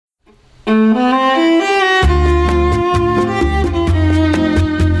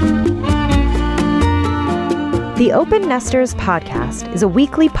The Open Nesters podcast is a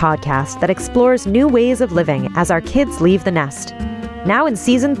weekly podcast that explores new ways of living as our kids leave the nest. Now in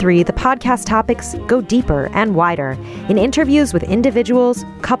Season 3, the podcast topics go deeper and wider in interviews with individuals,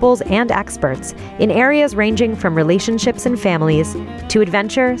 couples, and experts in areas ranging from relationships and families to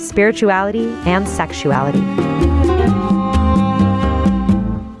adventure, spirituality, and sexuality.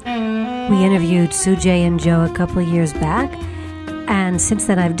 We interviewed Sujay and Joe a couple of years back, and since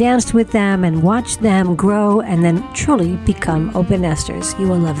then I've danced with them and watched them grow and then truly become open nesters. You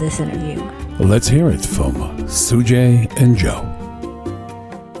will love this interview. Let's hear it from Sujay and Joe.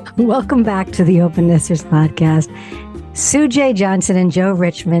 Welcome back to the Open Nesters podcast. Sujay Johnson and Joe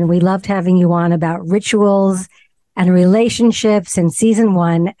Richmond, we loved having you on about rituals and relationships in Season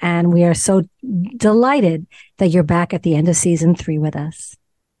 1, and we are so delighted that you're back at the end of Season 3 with us.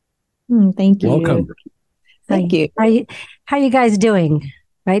 Thank you. Welcome. Thank you. How are you guys doing?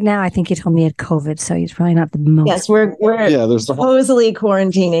 Right now, I think you told me you had COVID, so it's probably not the most. Yes, we're supposedly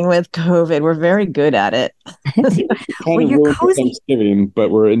quarantining with COVID. We're very good at it. Kind of ruined for Thanksgiving,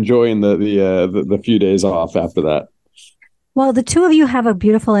 but we're enjoying the few days off after that. Well, the two of you have a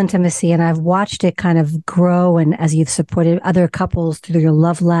beautiful intimacy, and I've watched it kind of grow, and as you've supported other couples through your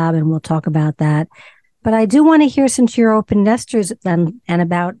Love Lab, and we'll talk about that. But I do want to hear, since you're open nesters, and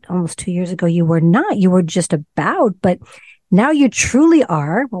about almost 2 years ago, you were not. You were just about, but now you truly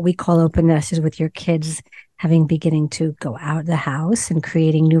are what we call open nesters, with your kids beginning to go out of the house and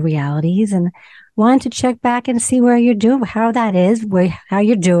creating new realities. And wanted to check back and see where you're doing, how that is, how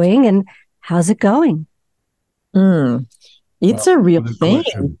you're doing, and how's it going. It's a real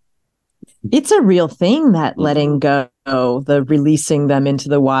thing. It's a real thing, that letting go, the releasing them into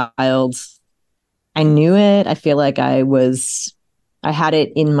the wild. I knew it. I feel like I had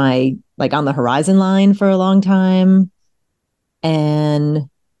it in my, on the horizon line for a long time. And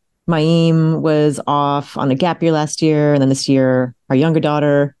Maim was off on a gap year last year. And then this year, our younger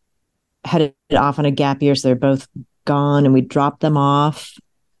daughter headed off on a gap year. So they're both gone, and we dropped them off.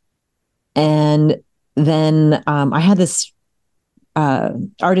 And then I had this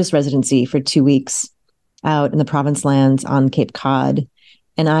artist residency for 2 weeks out in the Province Lands on Cape Cod.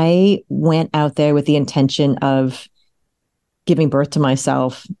 And I went out there with the intention of giving birth to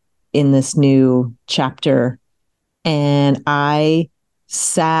myself in this new chapter. And I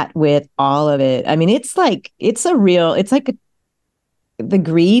sat with all of it. I mean, the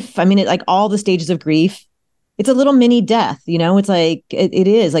grief. I mean, all the stages of grief. It's a little mini death, it's it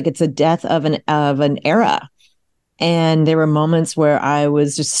is like, it's a death of an era. And there were moments where I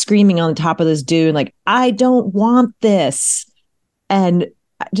was just screaming on the top of this dude, like, I don't want this. And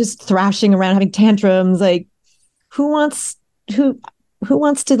just thrashing around, having tantrums. Like, who wants to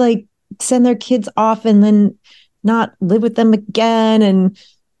send their kids off and then not live with them again? And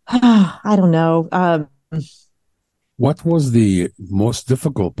I don't know. What was the most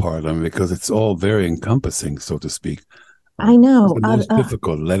difficult part? I mean, because it's all very encompassing, so to speak. I know. The most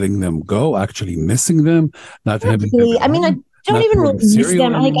difficult, letting them go, actually missing them, not having them. I mean, I don't even really miss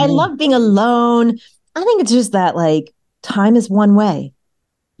them. I love being alone. I think it's just that, time is one way.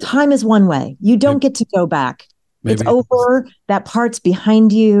 Time is one way. You don't get to go back. It's over. That part's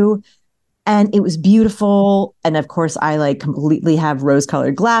behind you. And it was beautiful. And of course, I completely have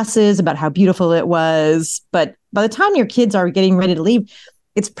rose-colored glasses about how beautiful it was. But by the time your kids are getting ready to leave,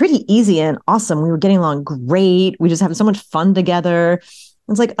 it's pretty easy and awesome. We were getting along great. We just having so much fun together.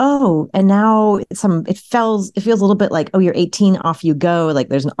 It's like, oh, and now it feels a little bit like, oh, you're 18, off you go.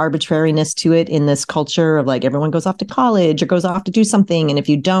 There's an arbitrariness to it in this culture of everyone goes off to college or goes off to do something. And if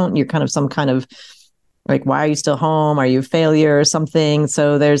you don't, you're kind of some kind of why are you still home? Are you a failure or something?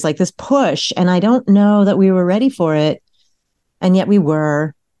 So there's this push, and I don't know that we were ready for it. And yet we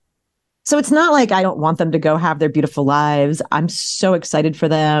were. So it's not like I don't want them to go have their beautiful lives. I'm so excited for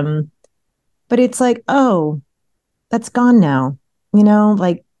them. But it's oh, that's gone now.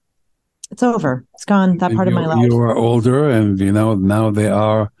 It's over. It's gone. That part of my life. You are older, and now they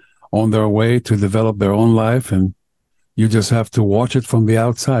are on their way to develop their own life, and you just have to watch it from the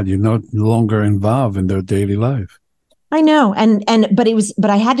outside. You're no longer involved in their daily life. I know, but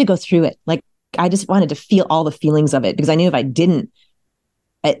I had to go through it. I just wanted to feel all the feelings of it, because I knew if I didn't,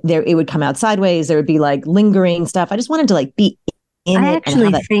 it would come out sideways. There would be lingering stuff. I just wanted to be in I it.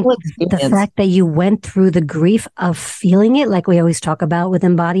 actually think the fact that you went through the grief of feeling it, like we always talk about with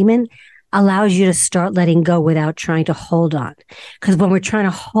embodiment, allows you to start letting go without trying to hold on. Because when we're trying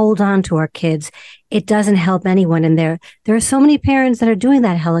to hold on to our kids, it doesn't help anyone. And there are so many parents that are doing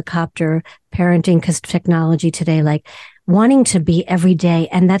that helicopter parenting, because technology today, wanting to be every day.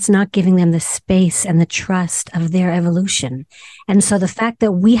 And that's not giving them the space and the trust of their evolution. And so the fact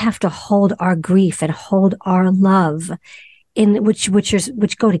that we have to hold our grief and hold our love in which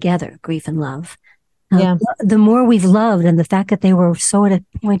go together, grief and love. Yeah. The more we've loved, and the fact that they were so at a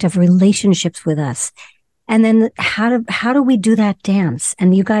point of relationships with us. And then how do we do that dance?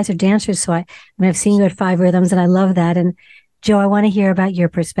 And you guys are dancers. So I've seen you at 5 Rhythms and I love that. And Joe, I want to hear about your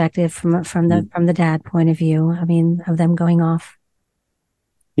perspective from the dad point of view. I mean, of them going off.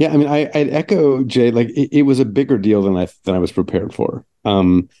 Yeah, I mean, I'd echo Jay. Like it was a bigger deal than I was prepared for.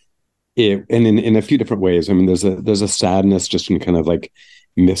 And in a few different ways. I mean, there's a sadness just in kind of like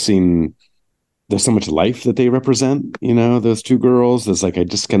missing. There's so much life that they represent. You know, those 2 girls. There's like I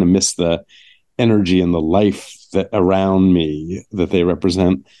just kind of miss the energy and the life that around me that they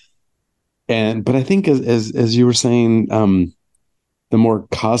represent. But I think as you were saying, the more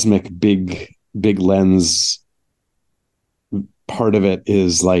cosmic big lens part of it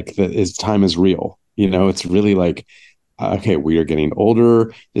is like time is real. You know, it's really like, okay, we are getting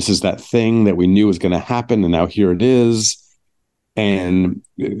older. This is that thing that we knew was going to happen, and now here it is. And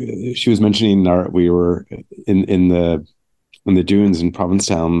she was mentioning we were in the dunes in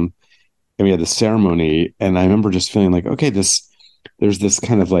Provincetown, and we had the ceremony, and I remember just feeling like, okay, there's this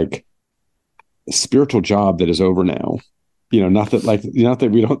kind of like spiritual job that is over now. You know, not that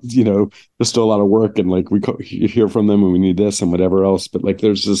we don't, you know, there's still a lot of work and like we hear from them and we need this and whatever else, but like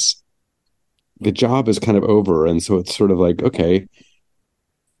there's this, the job is kind of over. And so it's sort of like, okay,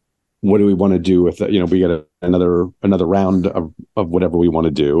 what do we want to do with that? You know, we get another round of whatever we want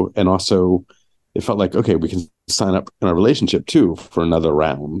to do. And also it felt like, okay, we can sign up in a relationship too for another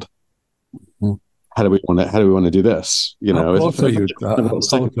round. Mm-hmm. How do we want to do this? You know,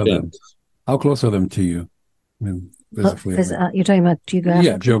 how close are them to you? I mean, physically. You're talking about geographically?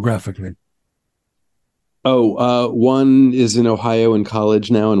 Yeah, geographically. One is in Ohio in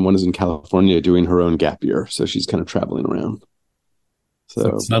college now, and one is in California doing her own gap year. So she's kind of traveling around. So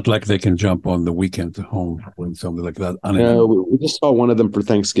it's not like they can jump on the weekend to home or something like that. No, we just saw one of them for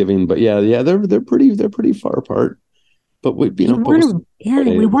Thanksgiving, but yeah, they're pretty far apart. But we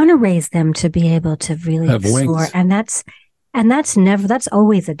want to raise them to be able to really have explore, wings. and that's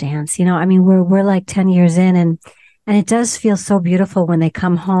always a dance. You know, I mean, we're like 10 years in, and it does feel so beautiful when they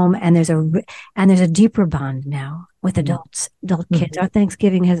come home and there's a deeper bond now with adult kids. Our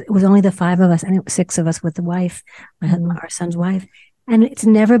Thanksgiving it was only the 5 of us, and it was 6 of us with the wife, our son's wife. And it's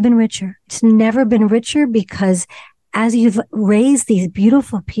never been richer. It's never been richer because as you've raised these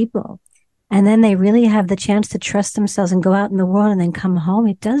beautiful people and then they really have the chance to trust themselves and go out in the world and then come home,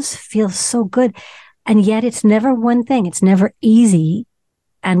 it does feel so good. And yet it's never one thing. It's never easy.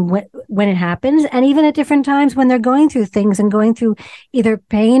 And when it happens, and even at different times when they're going through things and going through either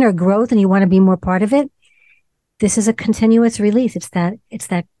pain or growth and you want to be more part of it, this is a continuous release. It's that,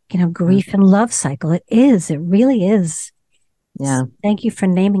 you know, grief and love cycle. It really is. Yeah. Thank you for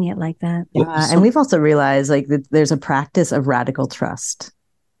naming it like that. Yeah. And we've also realized like that there's a practice of radical trust.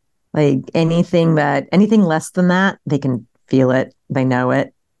 Like anything less than that, they can feel it. They know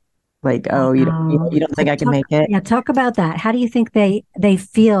it. Like, oh, you don't think I can make it? Yeah. Talk about that. How do you think they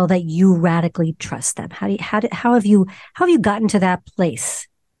feel that you radically trust them? How have you gotten to that place?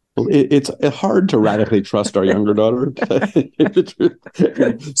 Well, it's hard to radically trust our younger daughter.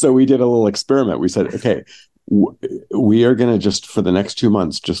 So we did a little experiment. We said, okay, we are going to just for the next 2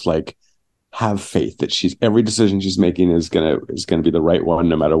 months, just like have faith that every decision she's making is going to be the right one,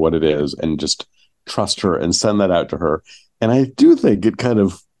 no matter what it is, and just trust her and send that out to her. And I do think it kind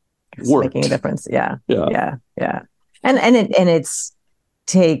of worked. Making a difference. Yeah. And it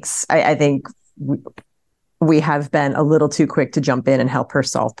takes, I think we have been a little too quick to jump in and help her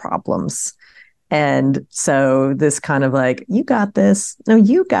solve problems. And so this kind of like, you got this. No,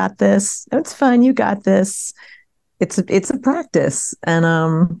 you got this. No, it's fine. You got this. It's a practice. And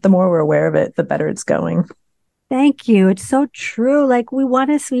the more we're aware of it, the better it's going. Thank you. It's so true. Like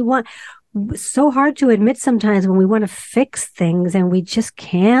so hard to admit sometimes when we want to fix things and we just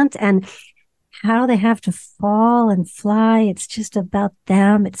can't. And how they have to fall and fly. It's just about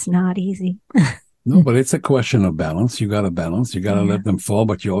them. It's not easy. No, but it's a question of balance. You got to balance. You got to let them fall,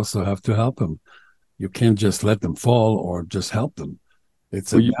 but you also have to help them. You can't just let them fall or just help them.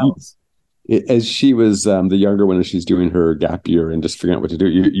 It's a balance. As she was the younger one, as she's doing her gap year and just figuring out what to do,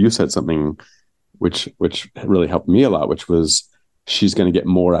 you said something which really helped me a lot, which was she's going to get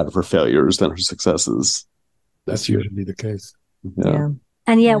more out of her failures than her successes. That's usually the case. Yeah.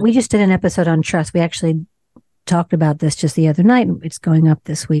 And we just did an episode on trust. We actually talked about this just the other night. It's going up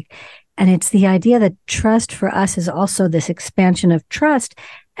this week. And it's the idea that trust for us is also this expansion of trust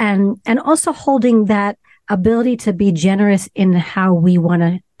and also holding that ability to be generous in how we want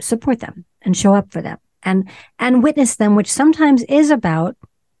to support them and show up for them and witness them, which sometimes is about,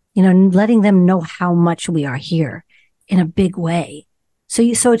 letting them know how much we are here in a big way. So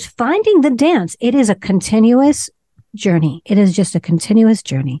it's finding the dance. It is a continuous journey. It is just a continuous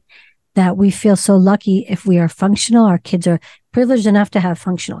journey that we feel so lucky if we are functional. Our kids are privileged enough to have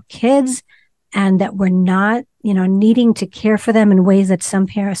functional kids, and that we're not, needing to care for them in ways that some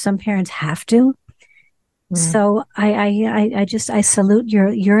parents have to. So I salute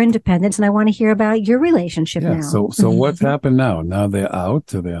your independence, and I want to hear about your relationship now. So what's happened now? Now they're out,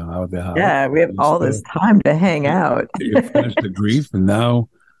 so they're out of the house. Yeah, we have all this time to hang out. You finished the grief, and now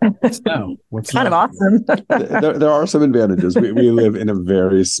what's kind of awesome. there are some advantages. We live in a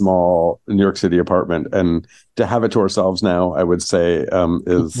very small New York City apartment, and to have it to ourselves now, I would say,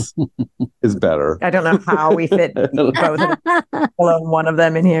 is better. I don't know how we fit both alone one of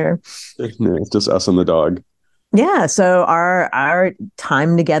them in here. It's just us and the dog. Yeah. So our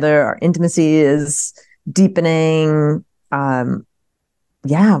time together, our intimacy is deepening.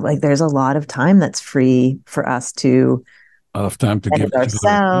 There's a lot of time that's free for us to time to give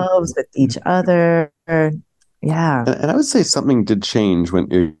ourselves with each other. Yeah. And I would say something did change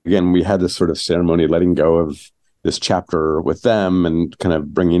when, again, we had this sort of ceremony letting go of this chapter with them and kind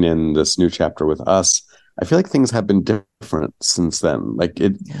of bringing in this new chapter with us. I feel like things have been different since then. Like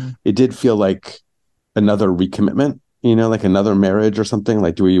it did feel like another recommitment, like another marriage or something.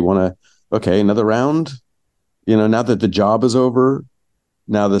 Like, do we want to, another round, now that the job is over,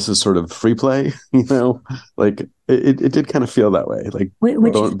 now this is sort of free play, like it did kind of feel that way. Like,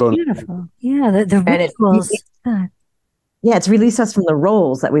 which is beautiful. Yeah. The rituals. It's released us from the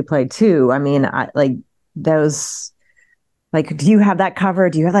roles that we played too. I mean, those, like, do you have that cover?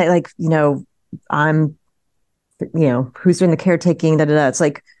 Do you have that, I'm, who's doing the caretaking, It's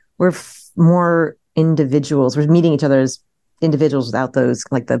like, we're more individuals. We're meeting each other as individuals without those,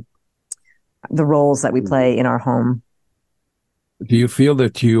 like the roles that we play in our home. Do you feel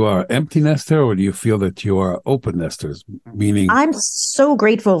that you are empty nester, or do you feel that you are open nesters? Meaning, I'm so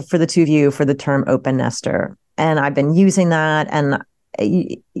grateful for the two of you for the term open nester. And I've been using that. And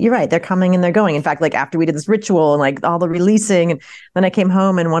you're right. They're coming and they're going. In fact, like after we did this ritual and like all the releasing, and then I came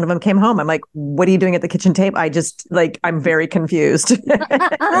home and one of them came home. I'm like, what are you doing at the kitchen table? I'm very confused. It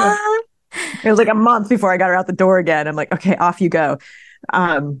was like a month before I got her out the door again. I'm like, okay, off you go.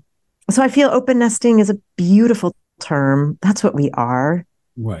 So I feel open nesting is a beautiful term. That's what we are.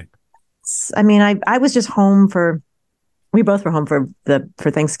 Right. I mean, I was just home we both were home for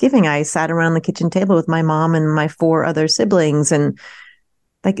Thanksgiving. I sat around the kitchen table with my mom and my 4 other siblings, and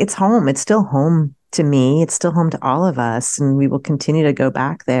like, it's home. It's still home to me. It's still home to all of us, and we will continue to go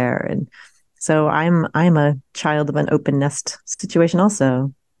back there. And so I'm a child of an open nest situation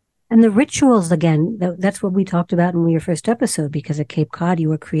also. And the rituals, again, that's what we talked about in your first episode, because at Cape Cod, you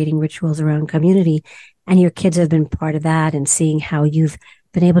were creating rituals around community, and your kids have been part of that, and seeing how you've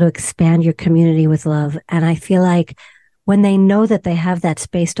been able to expand your community with love. And I feel like when they know that they have that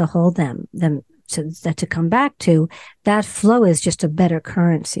space to hold them to come back to, that flow is just a better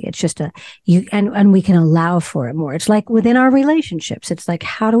currency. It's just and we can allow for it more. It's like within our relationships. It's like,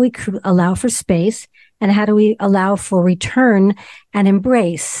 how do we allow for space, and how do we allow for return and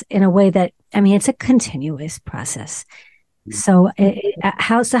embrace in a way that, it's a continuous process. So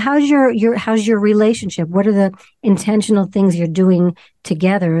how's your relationship? What are the intentional things you're doing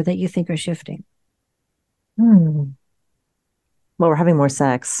together that you think are shifting? Well, we're having more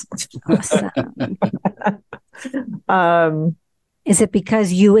sex. Awesome. Is it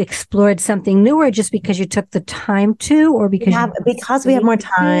because you explored something new, or just because you took the time to, or because we have more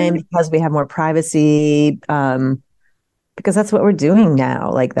time, because we have more privacy, because that's what we're doing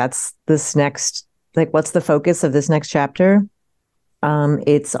now. Like, that's this next, like, what's the focus of this next chapter?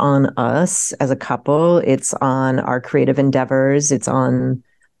 It's on us as a couple. It's on our creative endeavors. It's on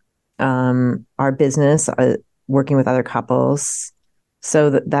our business, working with other couples. So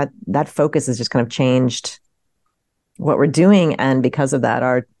that focus has just kind of changed what we're doing. And because of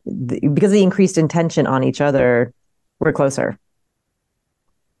that, because of the increased intention on each other, we're closer.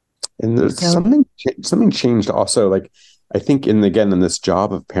 And there's something changed also. Like, I think in this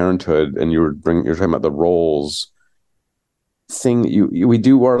job of parenthood, and you're talking about the roles thing, we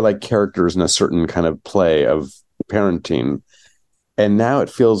do our like characters in a certain kind of play of parenting. And now I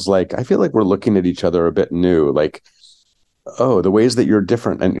feel like we're looking at each other a bit new, like, oh, the ways that you're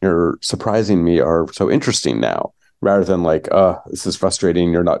different and you're surprising me are so interesting now, rather than like, this is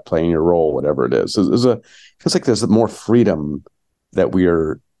frustrating, you're not playing your role, whatever it is. It feels like there's more freedom that we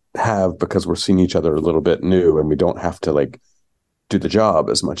have because we're seeing each other a little bit new, and we don't have to like do the job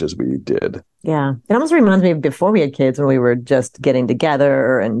as much as we did. Yeah. It almost reminds me of before we had kids, when we were just getting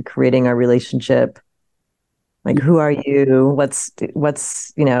together and creating our relationship. Like, who are you? What's,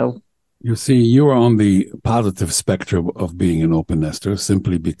 You see, you are on the positive spectrum of being an open nester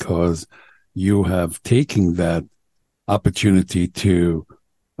simply because you have taken that opportunity to,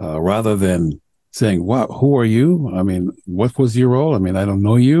 rather than saying, wow, who are you? I mean, what was your role? I mean, I don't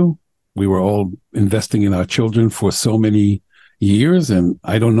know you. We were all investing in our children for so many years and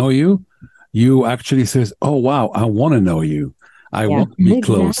I don't know you. You actually says, oh, wow, I want to know you. I want to be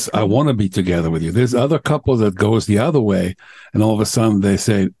close. I want to be together with you. There's other couples that goes the other way. And all of a sudden they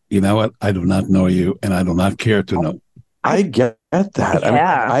say, you know what? I do not know you and I do not care to know. I get that. Yeah. I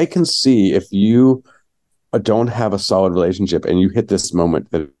mean, I can see if you don't have a solid relationship and you hit this moment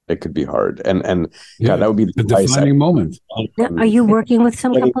that it could be hard. And God, that would be the defining moment. Are you working with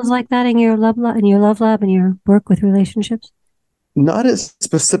some couples like that in your love lab, and your work with relationships? Not as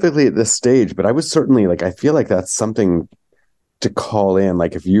specifically at this stage, but I would certainly I feel like that's something to call in.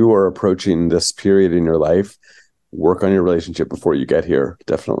 Like if you are approaching this period in your life, work on your relationship before you get here.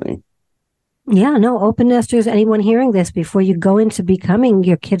 Definitely. Yeah, no, open nesters, anyone hearing this, before you go into becoming,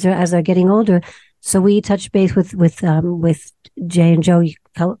 your kids as they're getting older. So we touched base with Jay and Joe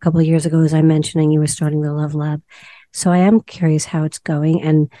a couple of years ago, as I mentioned, and you were starting the Love Lab. So I am curious how it's going.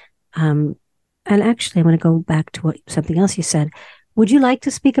 And actually, I want to go back to something else you said. Would you like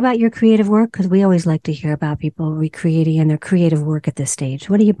to speak about your creative work? Because we always like to hear about people recreating and their creative work at this stage.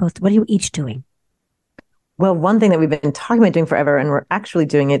 What are you each doing? Well, one thing that we've been talking about doing forever, and we're actually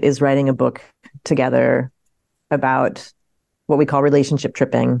doing it, is writing a book together about what we call relationship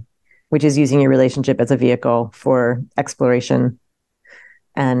tripping, which is using your relationship as a vehicle for exploration.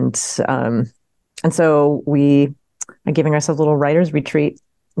 And so we are giving ourselves a little writer's retreat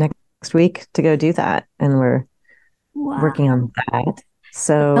next week to go do that. And we're working on that.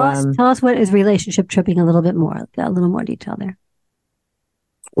 So tell us what is relationship tripping a little more detail there.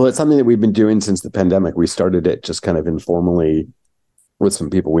 Well, it's something that we've been doing since the pandemic. We started it just kind of informally with some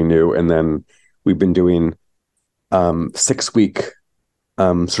people we knew. And then we've been doing 6-week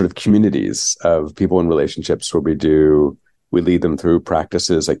sort of communities of people in relationships where we lead them through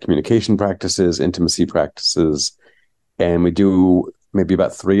practices like communication practices, intimacy practices. And we do maybe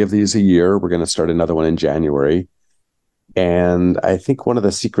about 3 of these a year. We're going to start another one in January. And I think one of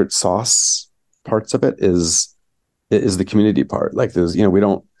the secret sauce parts of it is the community part. Like we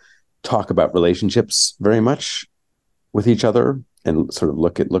don't talk about relationships very much with each other and sort of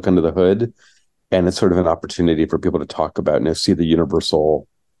look under the hood. And it's sort of an opportunity for people to talk about and see the universal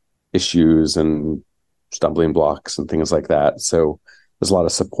issues and stumbling blocks and things like that. So there's a lot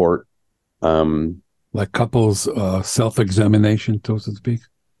of support. Like couples self-examination, so to speak?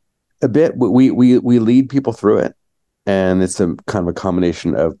 A bit. We lead people through it. And it's a kind of a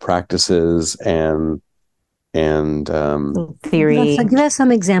combination of practices and theory. So give us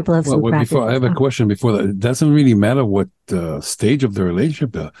some example of some practices. I have a question before that. It doesn't really matter what stage of the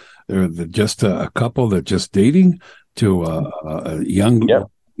relationship. They're just a couple that just dating to a young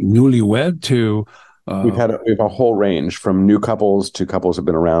newlywed to. We have a whole range from new couples to couples who've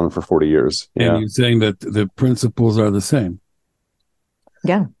been around for 40 years. And you're saying that the principles are the same.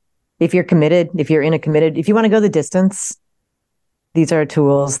 Yeah. If you're committed, if you want to go the distance, these are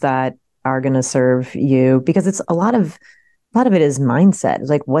tools that are going to serve you, because it's a lot of it is mindset. It's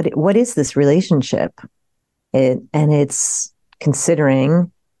like, what is this relationship? And it's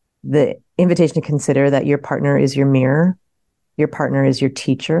considering the invitation to consider that your partner is your mirror, your partner is your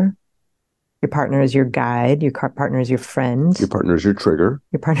teacher, your partner is your guide, your partner is your friend, your partner is your trigger,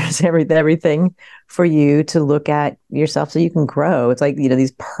 your partner is everything for you to look at yourself so you can grow. It's like,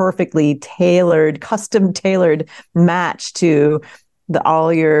 these perfectly tailored, custom tailored match to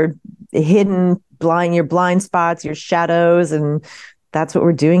all your hidden your blind spots, your shadows. And that's what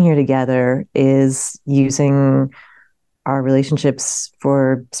we're doing here together, is using our relationships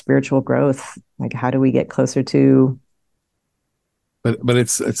for spiritual growth. Like, how do we get closer to? But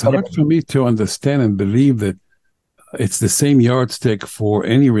it's hard for me to understand and believe that it's the same yardstick for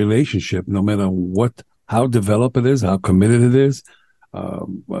any relationship, no matter how developed it is, how committed it is.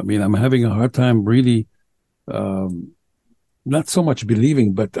 I'm having a hard time really, not so much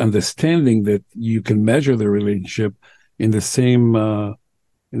believing, but understanding that you can measure the relationship in the same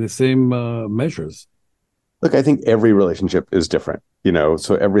measures. Look, I think every relationship is different,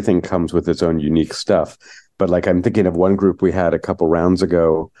 so everything comes with its own unique stuff. But I'm thinking of one group we had a couple rounds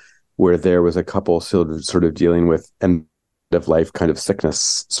ago where there was a couple sort of dealing with end of life kind of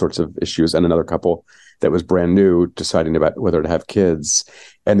sickness sorts of issues, and another couple that was brand new deciding about whether to have kids.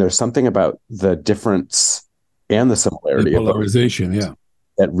 And there's something about the difference and the similarity. The polarization, yeah.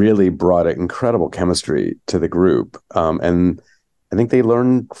 That really brought incredible chemistry to the group. And I think they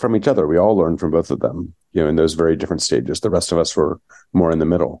learned from each other. We all learned from both of them, in those very different stages. The rest of us were more in the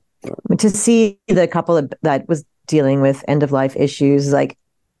middle. To see the couple that was dealing with end of life issues, like,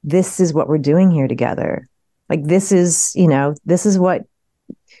 this is what we're doing here together. Like, this is what,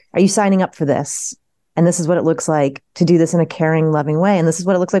 are you signing up for this? And this is what it looks like to do this in a caring, loving way. And this is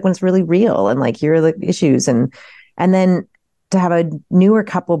what it looks like when it's really real. And like, here are the issues. And then to have a newer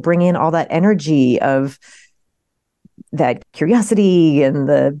couple bring in all that energy of that curiosity and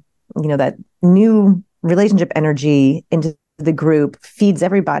that new relationship energy into the group feeds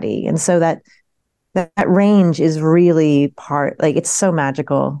everybody. And so that range is really it's so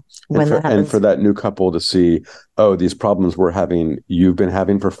magical when that happens. And for that new couple to see, these problems you've been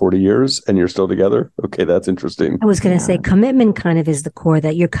having for 40 years and you're still together. Okay, that's interesting. I was going to say commitment kind of is the core,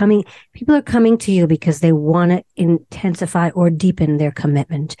 that people are coming to you because they want to intensify or deepen their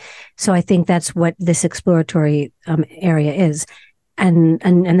commitment. So I think that's what this exploratory area is. And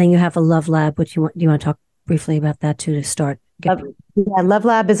then you have a Love Lab, which do you want to talk briefly about that too to start? Love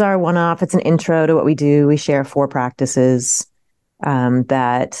Lab is our one-off. It's an intro to what we do. We share 4 practices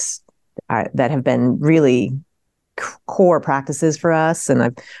that have been really core practices for us.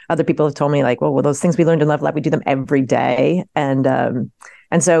 And other people have told me, like, well, those things we learned in Love Lab, we do them every day. And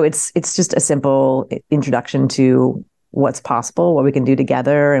so it's just a simple introduction to what's possible, what we can do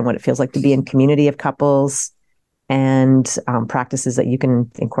together, and what it feels like to be in community of couples, and practices that you can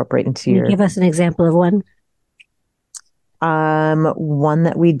incorporate into your. Give us an example of one. One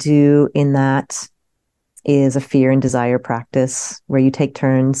that we do in that is a fear and desire practice, where you take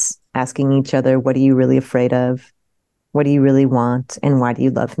turns asking each other, what are you really afraid of? What do you really want? And why do you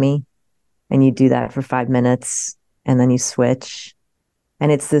love me? And you do that for 5 minutes, and then you switch.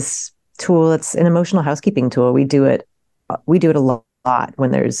 And it's this tool. It's an emotional housekeeping tool. We do it a lot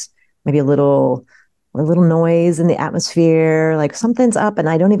when there's maybe a little noise in the atmosphere, like something's up and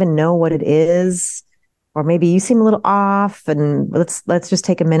I don't even know what it is. Or maybe you seem a little off, and let's just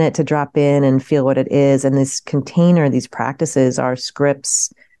take a minute to drop in and feel what it is. And this container, these practices are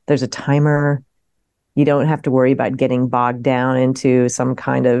scripts. There's a timer. You don't have to worry about getting bogged down into some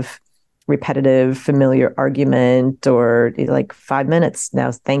kind of repetitive, familiar argument, or like 5 minutes.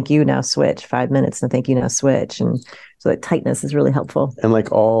 Now, thank you. Now switch. 5 minutes. Now, thank you. Now switch. And so that tightness is really helpful. And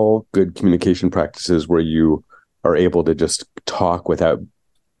like all good communication practices where you are able to just talk without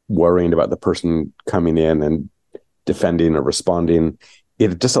worrying about the person coming in and defending or responding,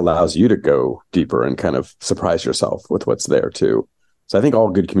 it just allows you to go deeper and kind of surprise yourself with what's there too. So I think all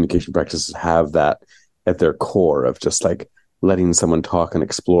good communication practices have that at their core, of just like letting someone talk and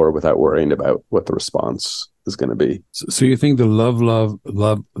explore without worrying about what the response is going to be. So you think the Love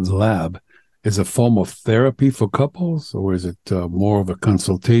Lab is a form of therapy for couples, or is it more of a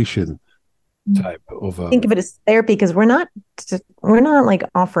consultation type of think of it as therapy, because we're not like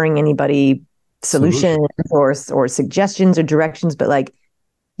offering anybody solutions or suggestions or directions, but like,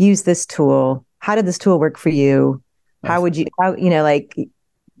 use this tool. How did this tool work for you?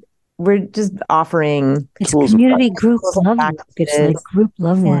 We're just offering tools. Community group love work. It's like group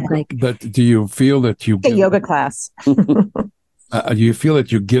love work. But do you feel that you a yoga class? Do you feel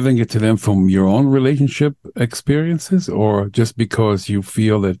that you're giving it to them from your own relationship experiences, or just because you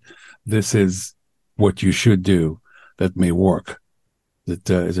feel that this is what you should do that may work?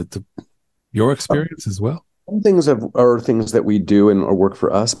 Is it your experience as well? Some things are things that we do and or work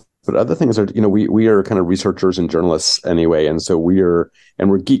for us, but other things are, we are kind of researchers and journalists anyway. And so we're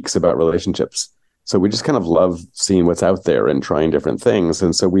geeks about relationships. So we just kind of love seeing what's out there and trying different things.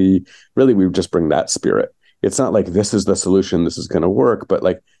 And so we just bring that spirit. It's not like this is the solution, this is going to work, but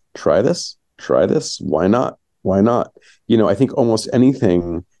like, try this. Why not? I think almost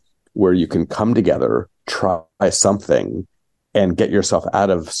anything where you can come together, try something, and get yourself out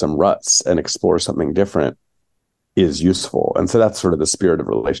of some ruts and explore something different is useful. And so that's sort of the spirit of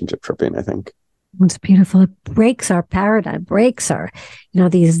relationship tripping, I think. It's beautiful. It breaks our paradigm,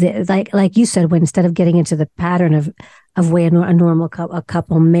 these, like you said, when instead of getting into the pattern of way a normal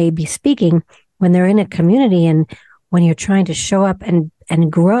couple may be speaking, when they're in a community and when you're trying to show up and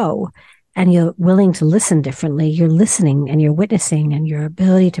grow, and you're willing to listen differently, you're listening and you're witnessing, and your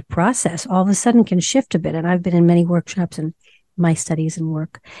ability to process all of a sudden can shift a bit. And I've been in many workshops and my studies and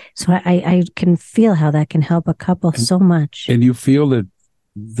work. So I can feel how that can help a couple so much. And you feel that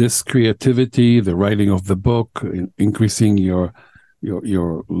this creativity, the writing of the book, increasing your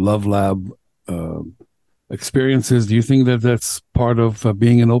Love Lab experiences, do you think that that's part of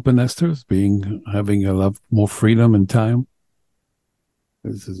being an open nesters, having a lot more freedom and time?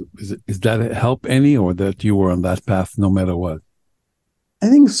 Is that a help any, or that you were on that path no matter what? I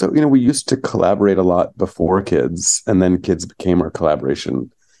think so. We used to collaborate a lot before kids, and then kids became our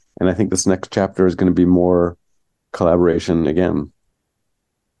collaboration. And I think this next chapter is going to be more collaboration again.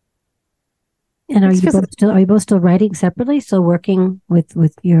 And are you both still writing separately? Still working with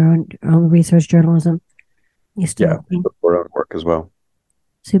your own research journalism? You still our own work as well.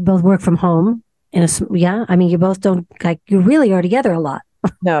 So you both work from home yeah. I mean, you both don't you really are together a lot.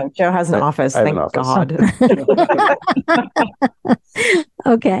 No, Joe has an office. Thank God.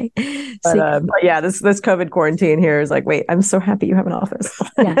 Okay. But yeah, this COVID quarantine here is like, wait, I'm so happy you have an office.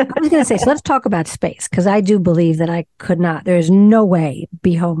 Yeah, I was going to say, so let's talk about space, because I do believe that I could not. There's no way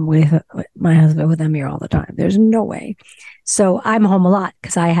be home with my husband, with Amir all the time. There's no way. So I'm home a lot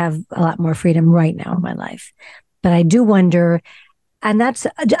because I have a lot more freedom right now in my life. But I do wonder. And that's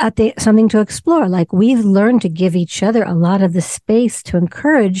something to explore. Like, we've learned to give each other a lot of the space to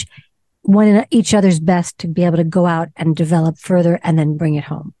encourage each other's best to be able to go out and develop further and then bring it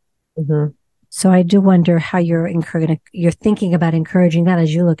home. Mm-hmm. So I do wonder how you're thinking about encouraging that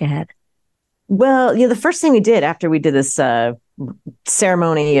as you look ahead. Well, the first thing we did after we did this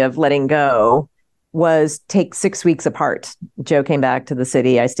ceremony of letting go was take 6 weeks apart. Joe came back to the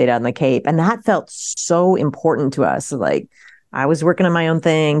city. I stayed out in the Cape, and that felt so important to us. Like, I was working on my own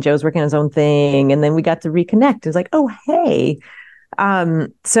thing. Joe's working on his own thing. And then we got to reconnect. It was like, oh, hey.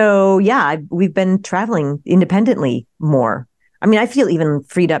 So yeah, we've been traveling independently more. I mean, I feel even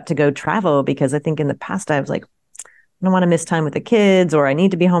freed up to go travel, because I think in the past I was like, I don't want to miss time with the kids, or I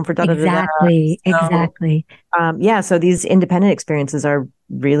need to be home for Exactly. Yeah. So these independent experiences are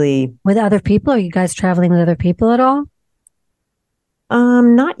really. With other people? Are you guys traveling with other people at all?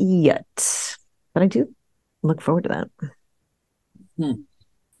 Not yet, but I do look forward to that.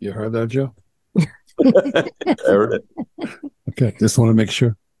 You heard that, Joe? I heard it. Okay, just want to make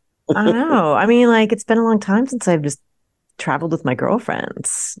sure. I know. I mean, like, it's been a long time since I've just traveled with my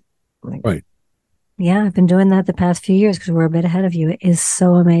girlfriends. Right. Yeah, I've been doing that the past few years because we're a bit ahead of you. It is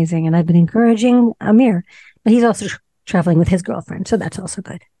so amazing. And I've been encouraging Amir, but he's also traveling with his girlfriend. So that's also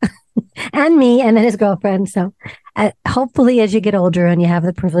good. And me, and then his girlfriend. So hopefully as you get older and you have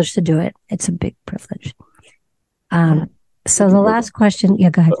the privilege to do it, it's a big privilege. So the last question,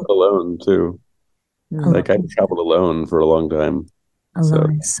 go ahead. Alone too. Like, I've traveled alone for a long time.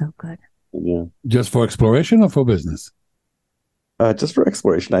 Alone is so good. Yeah. Just for exploration or for business? Just for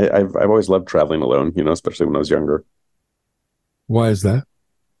exploration. I've always loved traveling alone, especially when I was younger. Why is that?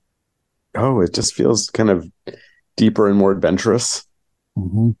 Oh, it just feels kind of deeper and more adventurous.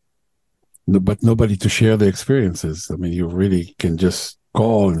 Mm-hmm. But nobody to share the experiences. I mean, you really can just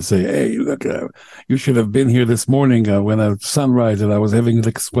call and say, hey, look, you should have been here this morning when the sunrise and I was having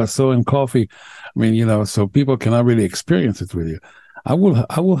espresso and coffee. I mean, so people cannot really experience it with you. I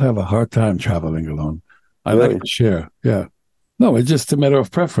will have a hard time traveling alone. I like to share. Yeah. No, it's just a matter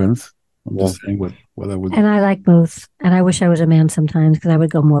of preference. I'm just saying what I would. And I like both. And I wish I was a man sometimes, because I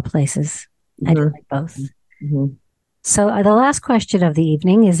would go more places. Mm-hmm. I do like both. Mm-hmm. So the last question of the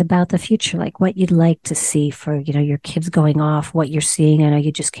evening is about the future, like what you'd like to see for, your kids going off, what you're seeing. I know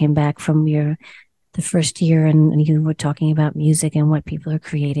you just came back from the first year and you were talking about music and what people are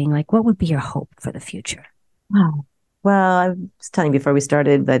creating. Like, what would be your hope for the future? Oh, well, I was telling you before we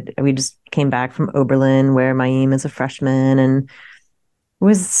started that we just came back from Oberlin, where Mayim is a freshman, and it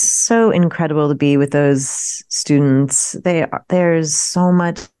was so incredible to be with those students. There's so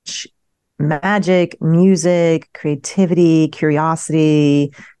much magic, music, creativity,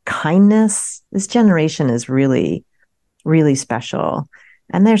 curiosity, kindness. This generation is really, really special.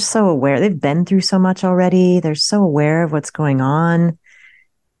 And they're so aware. They've been through so much already. They're so aware of what's going on.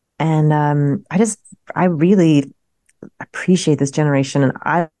 And I really appreciate this generation. And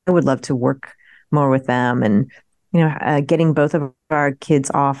I would love to work more with them. And, getting both of our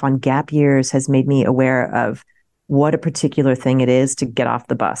kids off on gap years has made me aware of what a particular thing it is to get off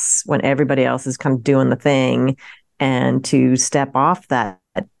the bus when everybody else is kind of doing the thing, and to step off that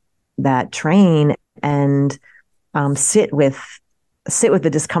train and sit with the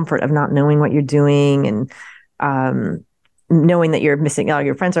discomfort of not knowing what you're doing, and knowing that you're missing out.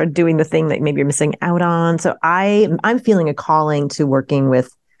 Your friends are doing the thing that maybe you're missing out on. So I'm feeling a calling to working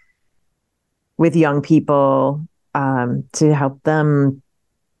with young people to help them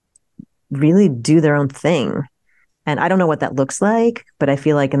really do their own thing. And I don't know what that looks like, but I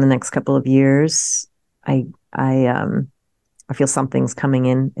feel like in the next couple of years, I feel something's coming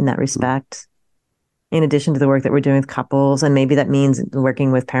in that respect. In addition to the work that we're doing with couples, and maybe that means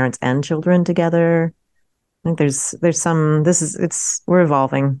working with parents and children together. I think there's some. We're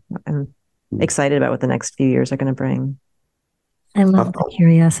evolving. I'm excited about what the next few years are going to bring. I love the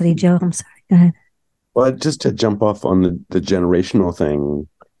curiosity, Joe. I'm sorry. Go ahead. Well, just to jump off on the generational thing,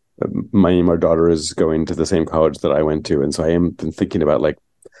 our daughter is going to the same college that I went to. And so I am been thinking about like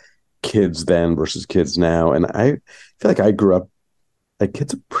kids then versus kids now. And I feel like I grew up, like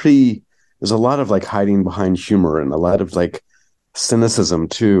kids are there's a lot of like hiding behind humor and a lot of like cynicism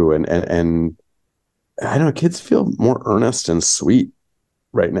too. And I don't know, kids feel more earnest and sweet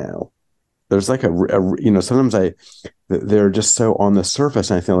right now. There's like sometimes they're just so on the surface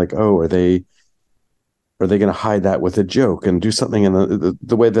and I feel like, oh, are they going to hide that with a joke and do something in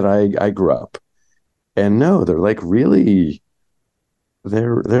the way that I grew up? And no, they're like really,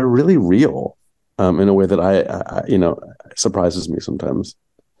 they're really real in a way that I surprises me sometimes.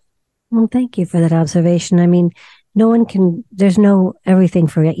 Well, thank you for that observation. I mean, there's no everything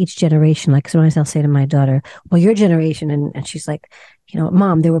for each generation. Like sometimes I'll say to my daughter, well, your generation, and she's like,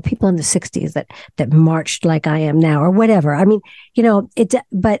 Mom, there were people in the 60s that marched like I am now or whatever. I mean,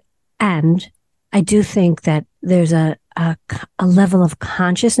 and I do think that there's a level of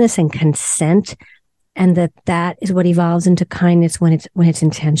consciousness and consent, and that is what evolves into kindness when it's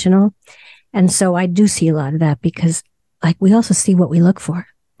intentional. And so I do see a lot of that because like we also see what we look for.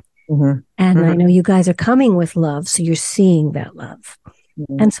 Mm-hmm. And I know you guys are coming with love, so you're seeing that love.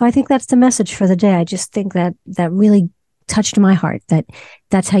 Mm-hmm. And so I think that's the message for the day. I just think that really touched my heart,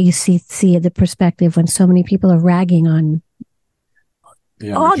 that's how you see the perspective when so many people are ragging on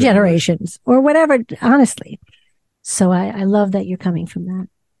all generations or whatever, honestly. So I love that you're coming from that.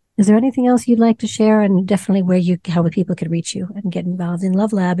 Is there anything else you'd like to share, and definitely how people could reach you and get involved in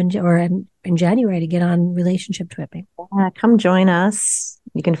Love Lab or in January to get on relationship tripping? Come join us.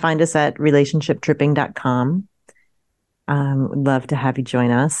 You can find us at relationshiptripping.com. Would love to have you join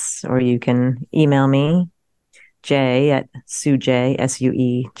us, or you can email me, Jay at suejaye.com.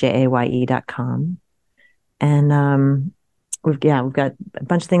 And we've got a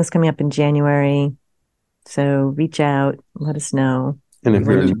bunch of things coming up in January. So reach out, let us know. And if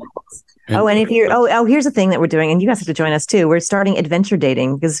you're here's the thing that we're doing, and you guys have to join us too. We're starting adventure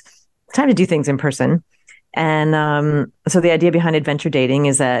dating because it's time to do things in person. And so the idea behind adventure dating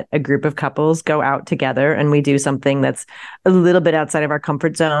is that a group of couples go out together and we do something that's a little bit outside of our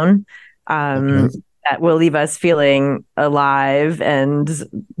comfort zone. That will leave us feeling alive and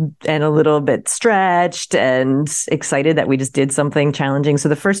a little bit stretched and excited that we just did something challenging. So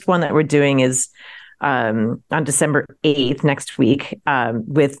the first one that we're doing is on December 8th, next week,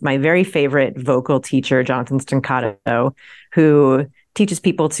 with my very favorite vocal teacher, Jonathan Stancato, who teaches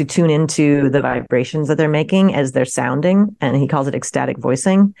people to tune into the vibrations that they're making as they're sounding. And he calls it ecstatic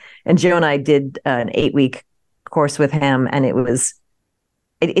voicing. And Joe and I did an 8-week course with him, and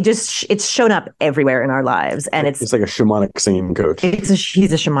it's shown up everywhere in our lives. And it's like a shamanic singing coach. He's a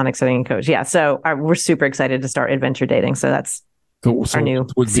shamanic singing coach. Yeah. So we're super excited to start adventure dating. So that's our new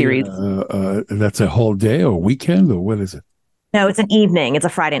series. That's a whole day or weekend, or what is it? No, it's an evening. It's a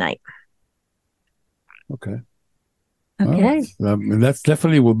Friday night. Okay. Well, that's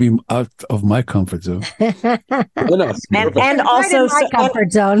definitely will be out of my comfort zone. and also my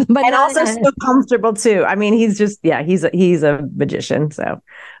comfort zone, but also so comfortable too. I mean, he's a magician. So,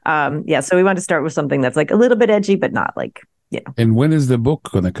 so we want to start with something that's like a little bit edgy, but not like, And when is the book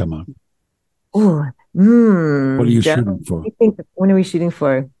going to come out? Oh, what are you shooting for? When are we shooting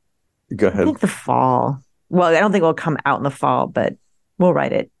for? Go ahead. I think the fall. Well, I don't think it'll come out in the fall, but we'll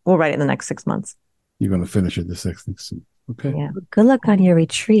write it. We'll write it in the next 6 months. You're going to finish it the 6th. Okay. Yeah. Good luck on your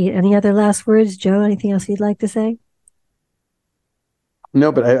retreat. Any other last words, Joe? Anything else you'd like to say?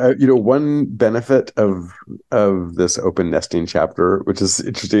 No, but I one benefit of this open nesting chapter, which is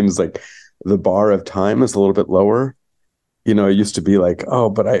interesting, is like the bar of time is a little bit lower. It used to be like, oh,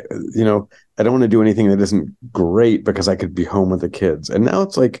 but I don't want to do anything that isn't great because I could be home with the kids. And now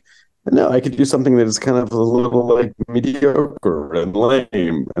it's like, no, I could do something that is kind of a little like mediocre and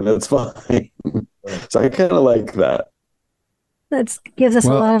lame, and that's fine. So I kind of like that. That gives us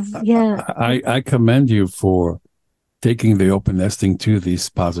a lot of, I commend you for taking the open nesting to this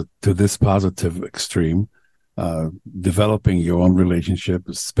positive extreme, developing your own relationship,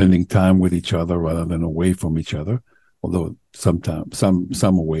 spending time with each other rather than away from each other. Although sometimes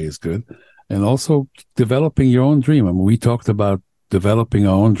some away is good, and also developing your own dream. I mean, we talked about developing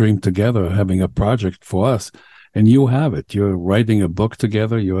our own dream together, having a project for us, and you have it. You're writing a book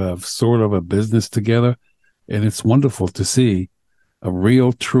together. You have sort of a business together, and it's wonderful to see a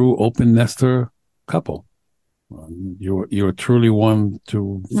real, true open nester couple. You're truly one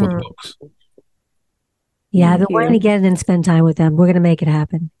for the books. Yeah, I've been wanting to get in and spend time with them. We're going to make it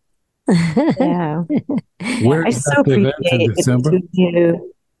happen. Yeah. Where is that event in December?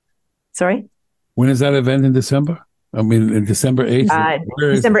 Sorry? When is that event in December? I mean, in December 8th?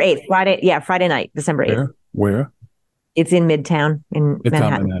 December 8th, Friday. Yeah, Friday night, December 8th. Where? It's in Midtown in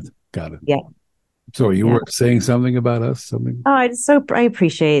Manhattan. Got it. Yeah. So you were saying something about us? Something? Oh, I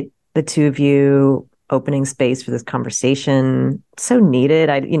appreciate the two of you opening space for this conversation. It's so needed.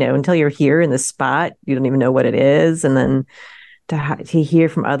 Until you're here in this spot, you don't even know what it is. And then to hear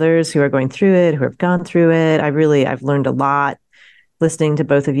from others who are going through it, who have gone through it. I've learned a lot listening to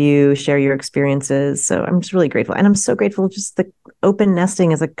both of you share your experiences. So I'm just really grateful. And I'm so grateful just the open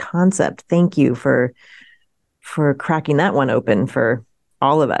nesting as a concept. Thank you for cracking that one open for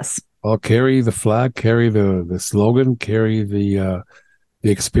all of us. I'll carry the flag, carry the slogan, carry the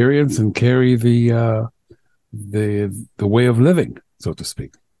experience, and carry the way of living, so to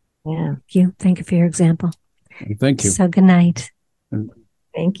speak. Yeah. Thank you for your example. Thank you. So good night.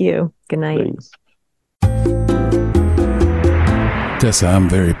 Thank you. Good night. Thanks. Tessa, I'm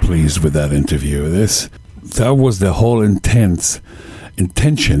very pleased with that interview. That was the whole intention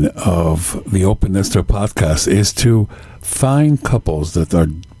of the Open Nester podcast, is to find couples that are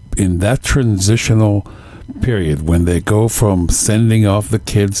in that transitional period when they go from sending off the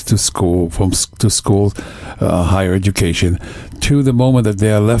kids to school, higher education, to the moment that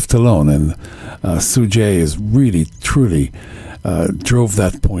they are left alone. And Sujay is really, truly drove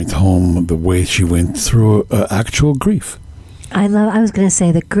that point home the way she went through actual grief. I was going to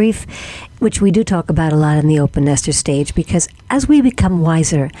say the grief, which we do talk about a lot in the Open Nester stage, because as we become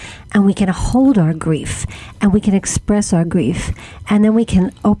wiser and we can hold our grief and we can express our grief, and then we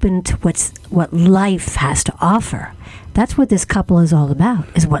can open to what life has to offer. That's what this couple is all about,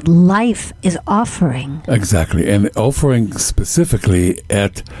 is what life is offering. Exactly. And offering specifically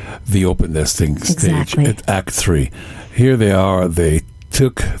at the Open Nesting stage, at Act 3. Here they are. They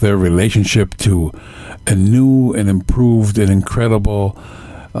took their relationship to a new and improved and incredible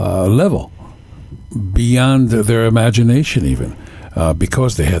level, beyond their imagination even,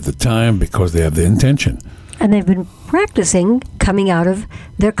 because they had the time, because they have the intention. And they've been practicing coming out of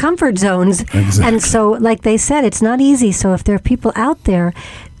their comfort zones. Exactly. And so, like they said, it's not easy. So if there are people out there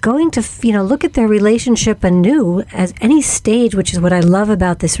going to, look at their relationship anew as any stage, which is what I love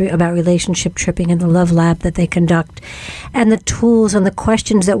about this, about relationship tripping and the Love Lab that they conduct, and the tools and the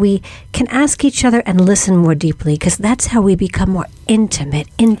questions that we can ask each other and listen more deeply, because that's how we become more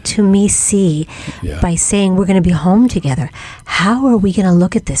intimacy, by saying we're going to be home together. How are we going to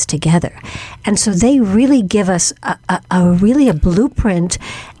look at this together? And so they really give us a blueprint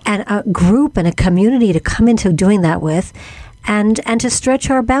and a group and a community to come into doing that with. And to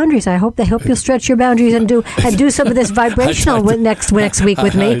stretch our boundaries. I hope you'll stretch your boundaries and do some of this vibrational next week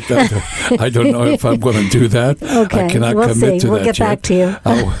with me. I don't know if I'm going to do that. Okay, I cannot we'll commit see. to We'll that get back to you.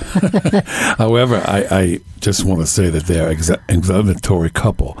 However, I just want to say that they are exemplary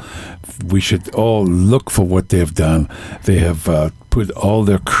couple. We should all look for what they have done. They have put all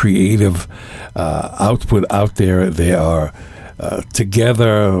their creative output out there. They are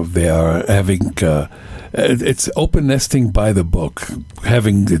together. They are having. It's open nesting by the book,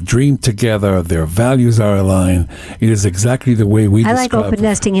 having the dream together. Their values are aligned. It is exactly the way we. I like open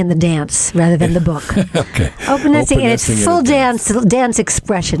nesting in the dance rather than the book. Okay. Open nesting in its full dance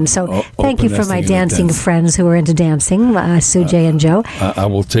expression. So thank you for my dancing friends who are into dancing, Sujay and Joe. I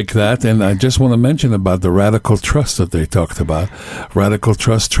will take that, and I just want to mention about the radical trust that they talked about. Radical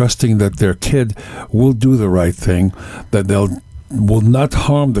trust, trusting that their kid will do the right thing, that will not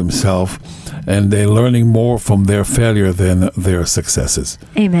harm themselves, and they're learning more from their failure than their successes.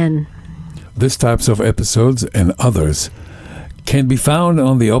 Amen. These types of episodes and others can be found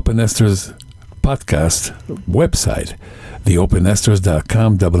on the Open Nesters podcast website,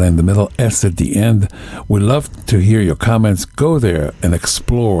 theopennesters.com, double N in the middle, S at the end. We'd love to hear your comments. Go there and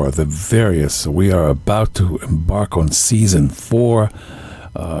explore the various. We are about to embark on season 4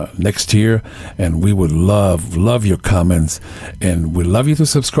 next year, and we would love your comments, and we'd love you to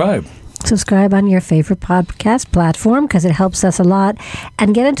subscribe on your favorite podcast platform, because it helps us a lot,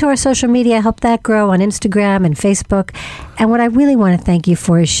 and get into our social media, help that grow on Instagram and Facebook. And what I really want to thank you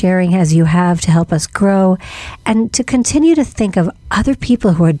for is sharing as you have to help us grow, and to continue to think of other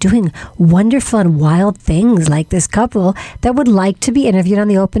people who are doing wonderful and wild things like this couple that would like to be interviewed on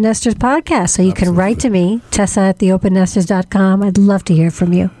the Open Nesters podcast. So you can write to me, Tessa at theopennesters.com. I'd love to hear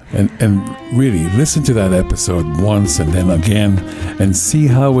from you. And really listen to that episode once and then again, and see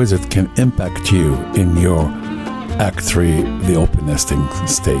how it can impact you in your Act 3, the open nesting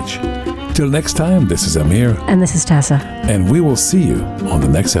stage. Till next time, this is Amir. And this is Tessa. And we will see you on the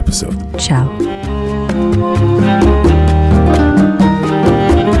next episode. Ciao.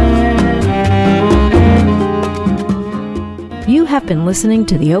 You have been listening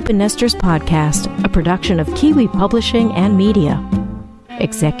to the Open Nesters Podcast, a production of Kiwi Publishing and Media.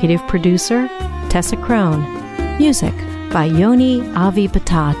 Executive producer, Tessa Crone. Music by Yoni Avi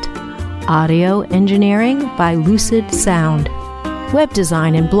Batat. Audio engineering by Lucid Sound. Web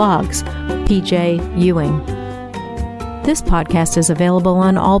design and blogs, PJ Ewing. This podcast is available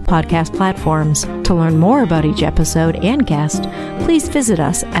on all podcast platforms. To learn more about each episode and guest, please visit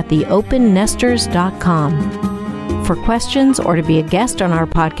us at theopennesters.com. For questions or to be a guest on our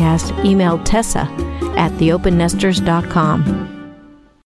podcast, email Tessa at theopennesters.com.